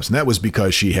 4 steps. And that was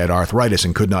because she had arthritis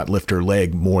and could not lift her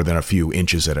leg more than a few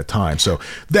inches at a time. So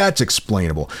that's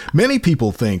explainable. Many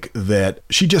people think that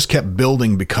she just kept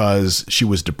building because she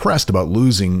was depressed about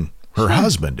losing her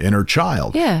husband and her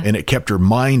child. Yeah. And it kept her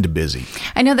mind busy.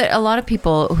 I know that a lot of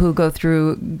people who go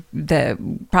through the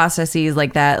processes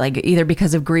like that, like either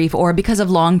because of grief or because of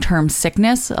long-term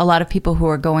sickness, a lot of people who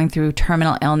are going through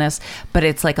terminal illness, but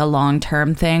it's like a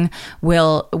long-term thing,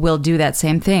 will do that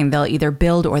same thing. They'll either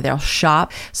build or they'll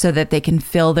shop so that they can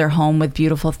fill their home with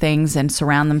beautiful things and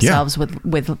surround themselves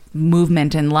with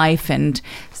movement and life and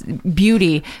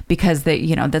beauty, because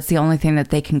that's the only thing that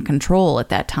they can control at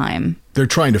that time. They're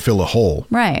trying to fill a hole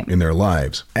right. in their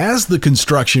lives. As the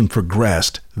construction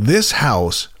progressed, this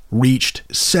house reached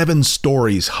 7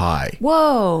 stories high.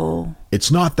 Whoa.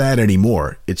 It's not that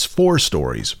anymore. It's 4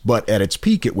 stories, but at its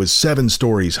peak, it was 7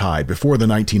 stories high before the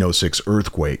 1906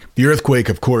 earthquake. The earthquake,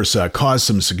 of course, caused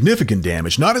some significant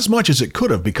damage, not as much as it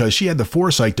could have, because she had the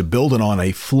foresight to build it on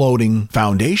a floating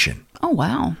foundation. Oh,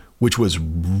 wow. Which was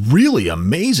really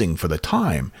amazing for the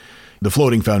time. The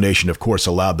floating foundation, of course,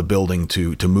 allowed the building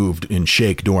to move and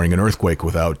shake during an earthquake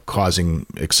without causing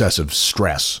excessive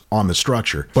stress on the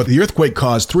structure. But the earthquake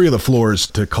caused 3 of the floors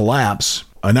to collapse.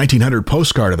 A 1900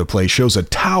 postcard of the place shows a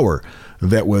tower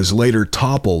that was later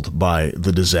toppled by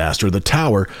the disaster. The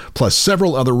tower, plus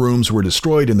several other rooms, were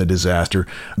destroyed in the disaster.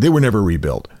 They were never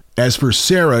rebuilt. As for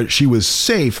Sarah, she was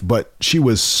safe, but she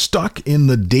was stuck in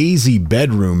the Daisy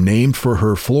bedroom named for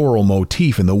her floral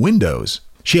motif in the windows.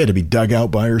 She had to be dug out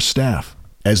by her staff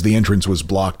as the entrance was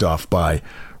blocked off by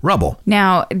rubble.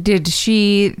 Now, did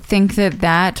she think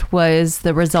that was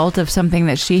the result of something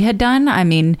that she had done? I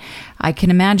mean, I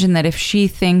can imagine that if she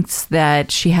thinks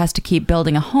that she has to keep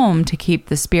building a home to keep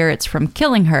the spirits from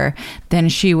killing her, then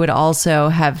she would also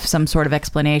have some sort of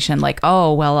explanation like,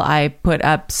 oh, well, I put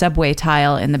up subway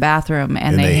tile in the bathroom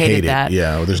and they hated that.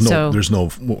 Yeah, there's no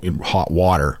hot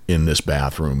water in this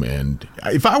bathroom. And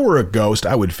if I were a ghost,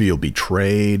 I would feel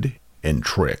betrayed and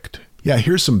tricked. Yeah,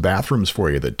 here's some bathrooms for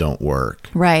you that don't work.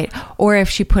 Right. Or if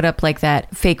she put up like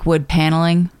that fake wood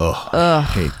paneling. Ugh. I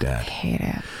hate that. I hate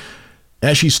it.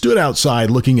 As she stood outside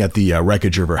looking at the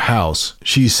wreckage of her house,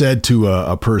 she said to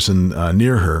a person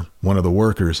near her, one of the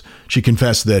workers, she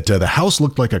confessed that the house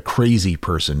looked like a crazy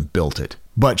person built it.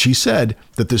 But she said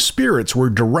that the spirits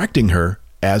were directing her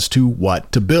as to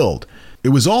what to build. It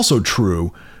was also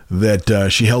true that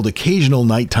she held occasional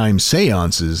nighttime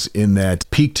seances in that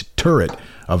peaked turret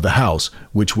of the house,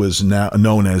 which was now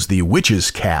known as the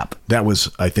Witch's Cap. That was,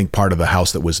 I think, part of the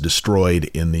house that was destroyed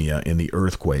in the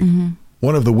earthquake. Mm-hmm.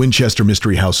 One of the Winchester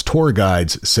Mystery House tour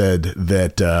guides said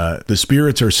that the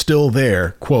spirits are still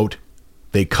there, quote,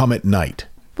 they come at night.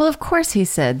 Well, of course he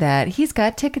said that. He's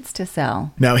got tickets to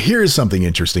sell. Now, here's something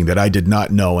interesting that I did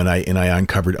not know, and I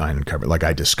uncovered, like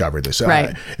I discovered this.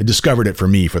 Right. I discovered it for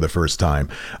me for the first time.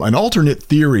 An alternate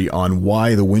theory on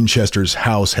why the Winchester's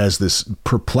house has this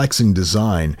perplexing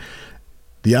design.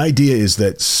 The idea is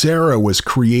that Sarah was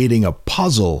creating a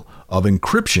puzzle of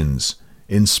encryptions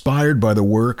inspired by the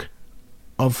work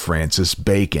of Francis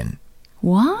Bacon.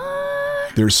 What?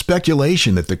 There's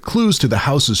speculation that the clues to the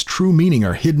house's true meaning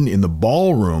are hidden in the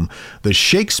ballroom. The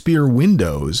Shakespeare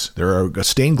windows, there are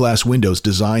stained glass windows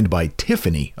designed by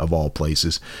Tiffany, of all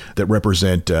places, that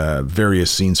represent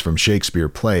various scenes from Shakespeare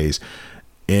plays.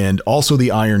 And also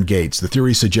the iron gates. The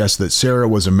theory suggests that Sarah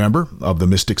was a member of the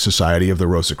Mystic Society of the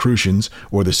Rosicrucians,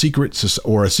 or a secret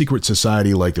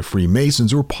society like the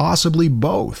Freemasons, or possibly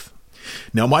both.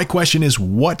 Now, my question is,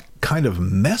 what kind of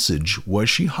message was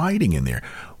she hiding in there?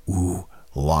 Ooh,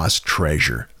 lost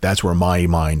treasure. That's where my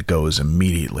mind goes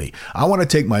immediately. I want to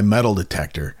take my metal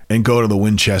detector and go to the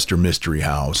Winchester Mystery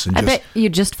House. And I bet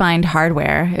you'd just find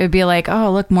hardware. It would be like,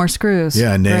 oh, look, more screws.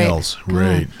 Yeah, nails.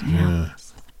 Right. Yeah.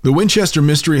 The Winchester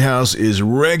Mystery House is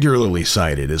regularly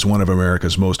cited as one of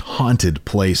America's most haunted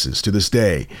places to this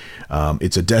day.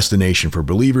 It's a destination for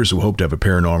believers who hope to have a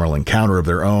paranormal encounter of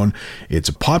their own. It's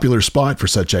a popular spot for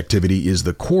such activity is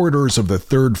the corridors of the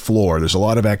third floor. There's a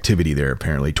lot of activity there,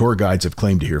 apparently. Tour guides have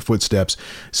claimed to hear footsteps,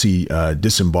 see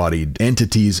disembodied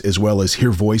entities, as well as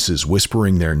hear voices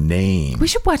whispering their name. We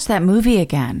should watch that movie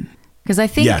again. Because I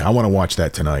think... Yeah, I want to watch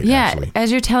that tonight, actually.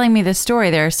 As you're telling me this story,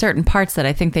 there are certain parts that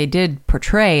I think they did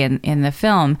portray in the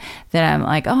film that I'm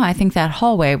like, oh, I think that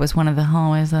hallway was one of the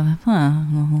hallways of...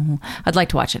 I'd like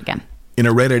to watch it again. In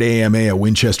a Reddit AMA, a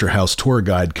Winchester House tour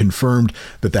guide confirmed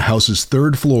that the house's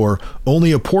third floor,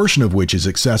 only a portion of which is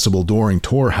accessible during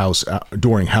house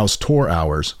tour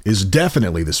hours, is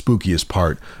definitely the spookiest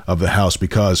part of the house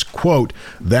because, quote,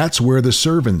 that's where the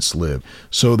servants live.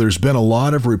 So there's been a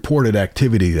lot of reported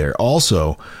activity there.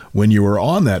 Also, when you are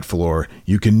on that floor,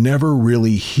 you can never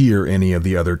really hear any of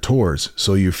the other tours,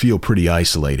 so you feel pretty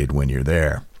isolated when you're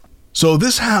there. So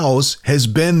this house has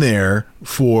been there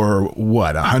for,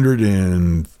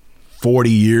 140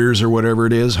 years or whatever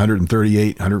it is,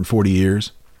 138, 140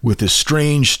 years, with this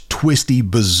strange, twisty,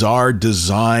 bizarre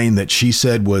design that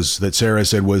Sarah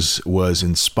said was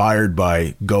inspired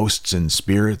by ghosts and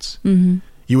spirits. Mm-hmm.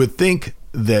 You would think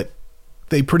that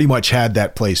they pretty much had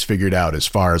that place figured out as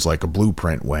far as like a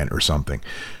blueprint went or something.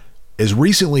 As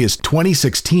recently as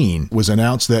 2016 was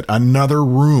announced that another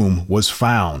room was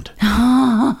found.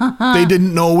 They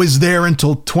didn't know it was there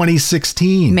until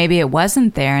 2016. Maybe it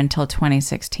wasn't there until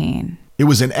 2016. It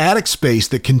was an attic space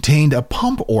that contained a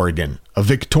pump organ, a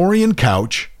Victorian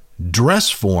couch,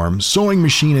 dress form, sewing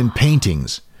machine, and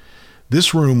paintings.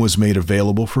 This room was made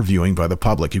available for viewing by the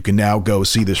public. You can now go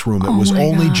see this room that was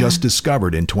only just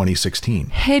discovered in 2016.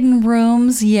 Hidden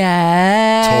rooms,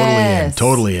 yes.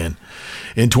 Totally in.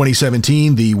 In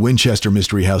 2017, the Winchester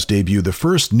Mystery House debuted the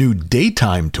first new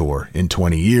daytime tour in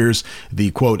 20 years,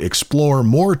 the, quote, Explore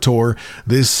More tour.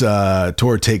 This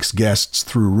tour takes guests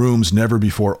through rooms never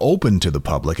before open to the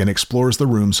public and explores the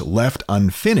rooms left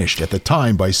unfinished at the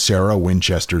time by Sarah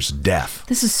Winchester's death.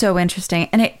 This is so interesting.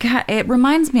 And it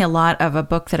reminds me a lot of a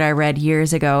book that I read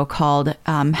years ago called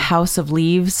House of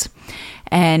Leaves.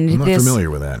 And I'm not familiar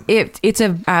with that. It's a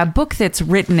book that's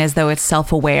written as though it's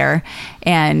self-aware.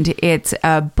 And it's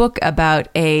a book about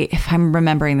if I'm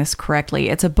remembering this correctly,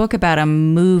 it's a book about a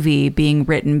movie being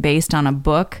written based on a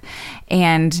book.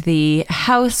 And the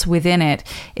house within it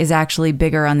is actually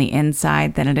bigger on the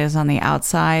inside than it is on the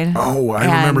outside. Oh, I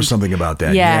remember something about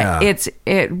that. Yeah.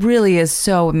 It really is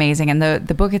so amazing. And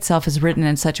the book itself is written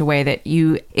in such a way that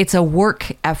it's a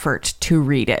work effort to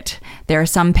read it. There are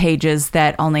some pages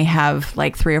that only have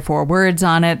like 3 or 4 words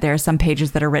on it. There are some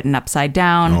pages that are written upside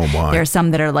down. Oh my. There are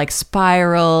some that are like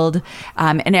spiraled.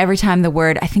 And every time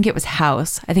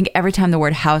every time the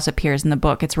word house appears in the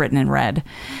book, it's written in red.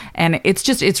 And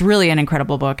it's really an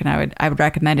incredible book. And I would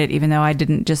recommend it, even though I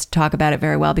didn't just talk about it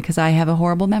very well because I have a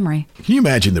horrible memory. Can you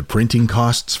imagine the printing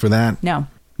costs for that? No.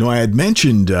 No, I had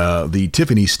mentioned the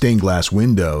Tiffany stained glass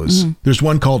windows. Mm-hmm. There's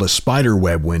one called a spider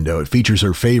web window. It features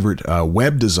her favorite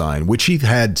web design, which she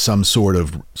had some sort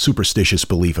of superstitious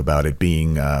belief about it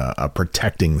being a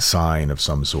protecting sign of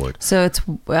some sort. So it's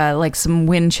like some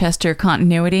Winchester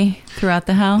continuity throughout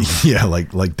the house? Yeah, like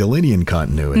Delinian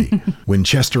continuity.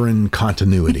 Winchesteran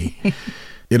continuity.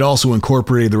 It also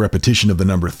incorporated the repetition of the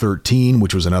number 13,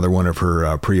 which was another one of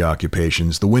her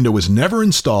preoccupations. The window was never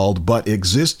installed, but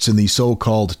exists in the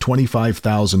so-called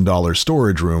 $25,000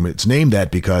 storage room. It's named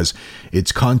that because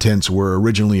its contents were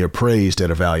originally appraised at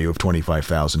a value of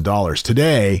 $25,000.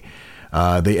 Today,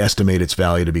 they estimate its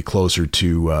value to be closer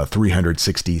to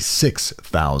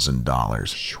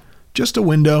 $366,000. Just a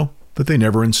window that they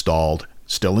never installed,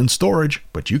 still in storage,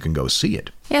 but you can go see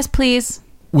it. Yes, please.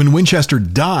 When Winchester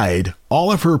died, all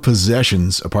of her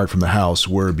possessions, apart from the house,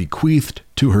 were bequeathed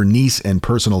to her niece and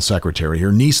personal secretary.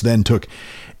 Her niece then took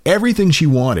everything she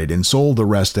wanted and sold the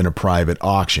rest in a private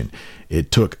auction.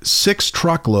 It took 6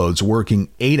 truckloads working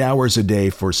 8 hours a day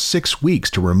for 6 weeks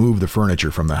to remove the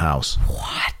furniture from the house.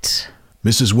 What?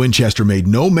 Mrs. Winchester made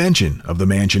no mention of the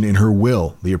mansion in her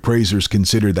will. The appraisers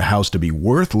considered the house to be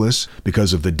worthless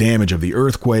because of the damage of the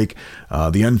earthquake,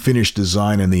 the unfinished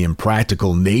design, and the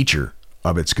impractical nature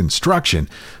of its construction,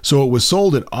 so it was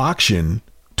sold at auction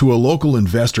to a local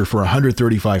investor for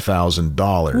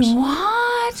 $135,000.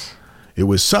 What? It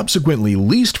was subsequently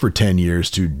leased for 10 years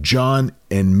to John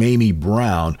and Mamie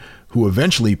Brown, who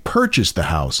eventually purchased the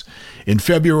house. In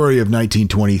February of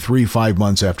 1923, 5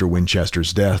 months after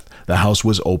Winchester's death, the house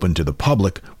was opened to the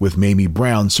public, with Mamie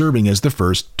Brown serving as the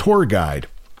first tour guide.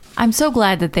 I'm so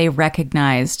glad that they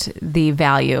recognized the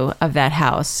value of that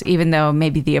house, even though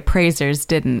maybe the appraisers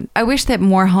didn't. I wish that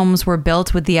more homes were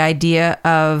built with the idea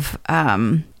of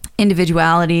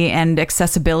individuality and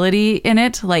accessibility in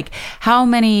it. Like, how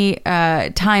many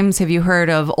times have you heard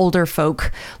of older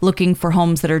folk looking for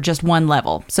homes that are just one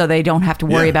level so they don't have to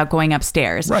worry about going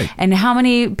upstairs? Right. And how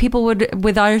many people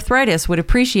with arthritis would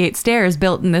appreciate stairs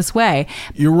built in this way?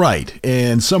 You're right.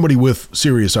 And somebody with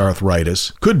serious arthritis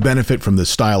could benefit from the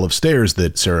style of stairs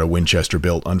that Sarah Winchester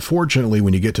built. Unfortunately,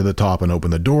 when you get to the top and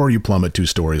open the door, you plummet 2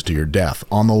 stories to your death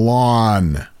on the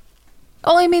lawn.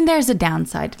 Oh, I mean, there's a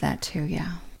downside to that too,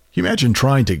 yeah. Can you imagine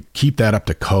trying to keep that up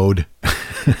to code?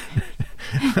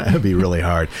 That'd be really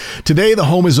hard. Today, the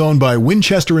home is owned by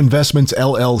Winchester Investments,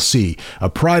 LLC, a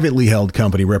privately held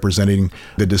company representing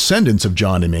the descendants of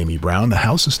John and Mamie Brown. The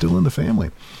house is still in the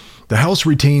family. The house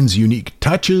retains unique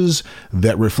touches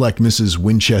that reflect Mrs.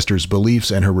 Winchester's beliefs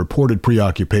and her reported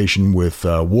preoccupation with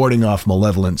warding off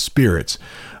malevolent spirits.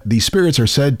 The spirits are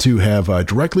said to have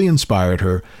directly inspired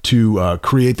her to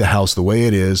create the house the way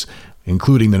it is,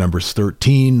 including the numbers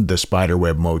 13, the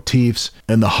spiderweb motifs,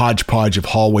 and the hodgepodge of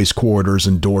hallways, corridors,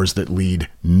 and doors that lead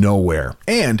nowhere.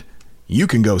 And you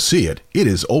can go see it. It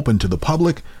is open to the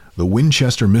public. The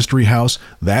Winchester Mystery House,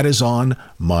 that is on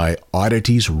my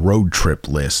oddities road trip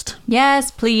list.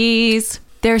 Yes, please.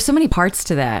 There are so many parts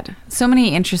to that. So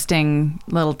many interesting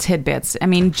little tidbits. I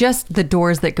mean, just the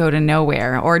doors that go to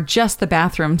nowhere, or just the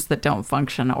bathrooms that don't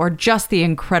function, or just the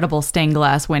incredible stained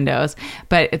glass windows.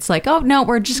 But it's like, oh, no,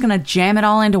 we're just going to jam it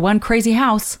all into one crazy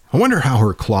house. I wonder how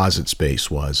her closet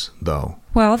space was, though.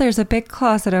 Well, there's a big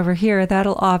closet over here.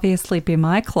 That'll obviously be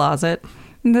my closet.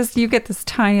 You get this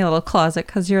tiny little closet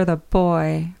because you're the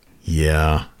boy.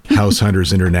 Yeah. House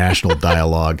Hunters International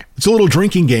dialogue. It's a little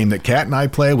drinking game that Kat and I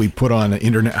play. We put on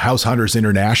House Hunters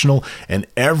International, and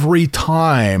every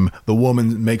time the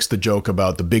woman makes the joke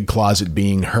about the big closet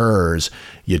being hers,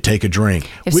 you take a drink.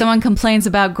 If someone complains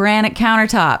about granite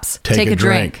countertops, take a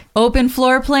drink. Open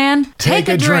floor plan, take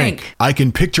a drink. I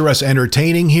can picture us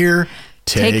entertaining here.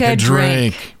 Take a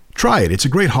drink. Try it. It's a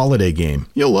great holiday game.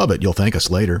 You'll love it. You'll thank us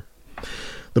later.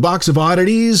 The Box of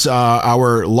Oddities,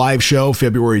 our live show,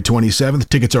 February 27th.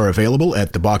 Tickets are available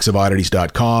at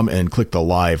theboxofoddities.com and click the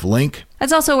live link.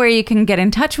 That's also where you can get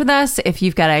in touch with us if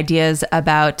you've got ideas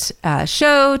about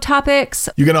show topics.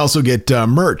 You can also get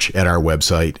merch at our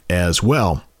website as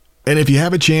well. And if you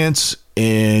have a chance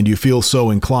and you feel so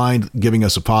inclined, giving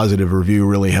us a positive review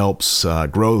really helps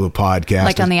grow the podcast.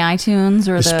 Like on the iTunes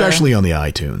or especially on the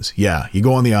iTunes. Yeah, you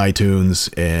go on the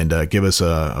iTunes and give us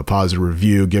a positive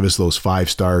review, give us those 5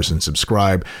 stars and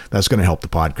subscribe. That's going to help the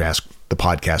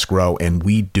podcast grow, and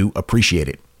we do appreciate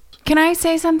it. Can I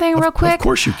say something real quick? Of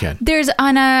course you can. There's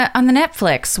on the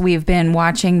Netflix, we've been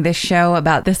watching this show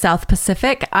about the South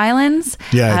Pacific Islands.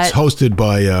 Yeah, it's hosted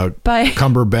by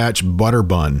Cumberbatch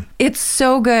Butterbun. It's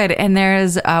so good. And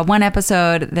there's one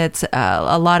episode that's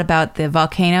a lot about the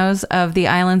volcanoes of the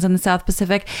islands in the South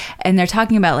Pacific. And they're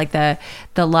talking about like the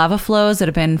lava flows that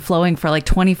have been flowing for like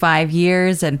 25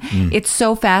 years. And it's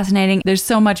so fascinating. There's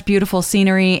so much beautiful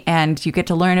scenery, and you get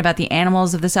to learn about the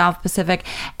animals of the South Pacific.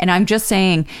 And I'm just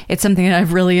saying, it's something that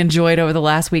I've really enjoyed over the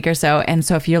last week or so. And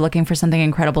so if you're looking for something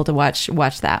incredible to watch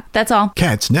that. That's all.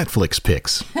 Kat's Netflix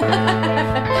picks.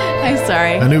 I'm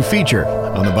sorry. A new feature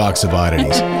on the Box of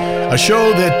Oddities. A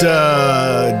show that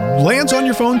lands on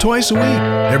your phone twice a week.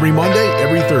 Every Monday,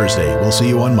 every Thursday. We'll see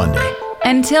you on Monday.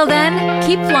 Until then,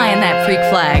 keep flying that freak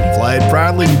flag. Fly it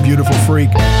proudly, you beautiful freak.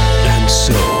 And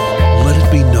so, let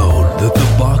it be known that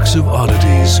the Box of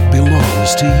Oddities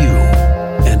belongs to you.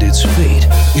 And its fate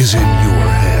is in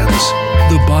your hands.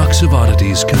 The Box of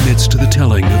Oddities commits to the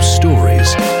telling of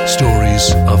stories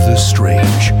of the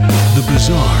strange, the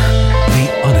bizarre,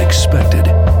 the unexpected.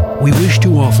 We wish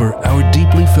to offer our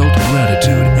deeply felt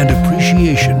gratitude and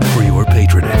appreciation for your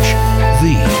patronage.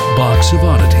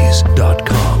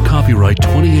 TheBoxOfOddities.com. Copyright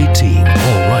 2018.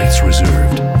 All rights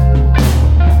reserved.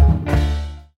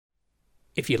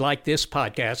 If you like this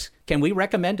podcast, can we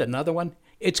recommend another one?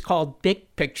 It's called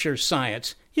Big Picture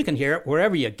Science. You can hear it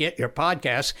wherever you get your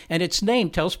podcasts, and its name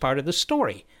tells part of the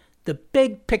story. The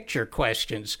big picture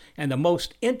questions and the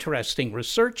most interesting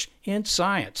research in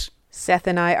science. Seth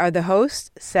and I are the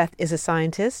hosts. Seth is a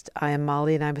scientist. I am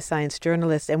Molly, and I'm a science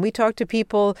journalist. And we talk to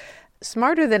people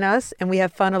smarter than us, and we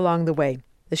have fun along the way.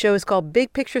 The show is called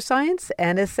Big Picture Science,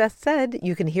 and as Seth said,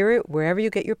 you can hear it wherever you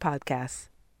get your podcasts.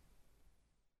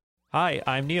 Hi,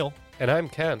 I'm Neil. And I'm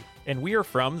Ken. And we are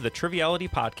from the Triviality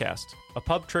Podcast, a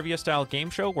pub trivia-style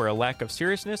game show where a lack of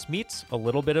seriousness meets a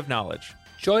little bit of knowledge.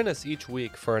 Join us each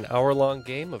week for an hour-long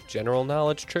game of general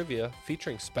knowledge trivia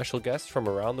featuring special guests from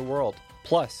around the world,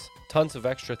 plus tons of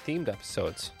extra themed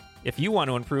episodes. If you want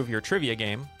to improve your trivia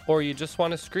game, or you just want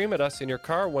to scream at us in your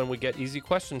car when we get easy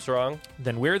questions wrong,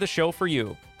 then we're the show for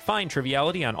you. Find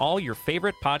Triviality on all your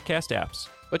favorite podcast apps.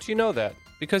 But you know that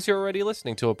because you're already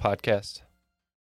listening to a podcast.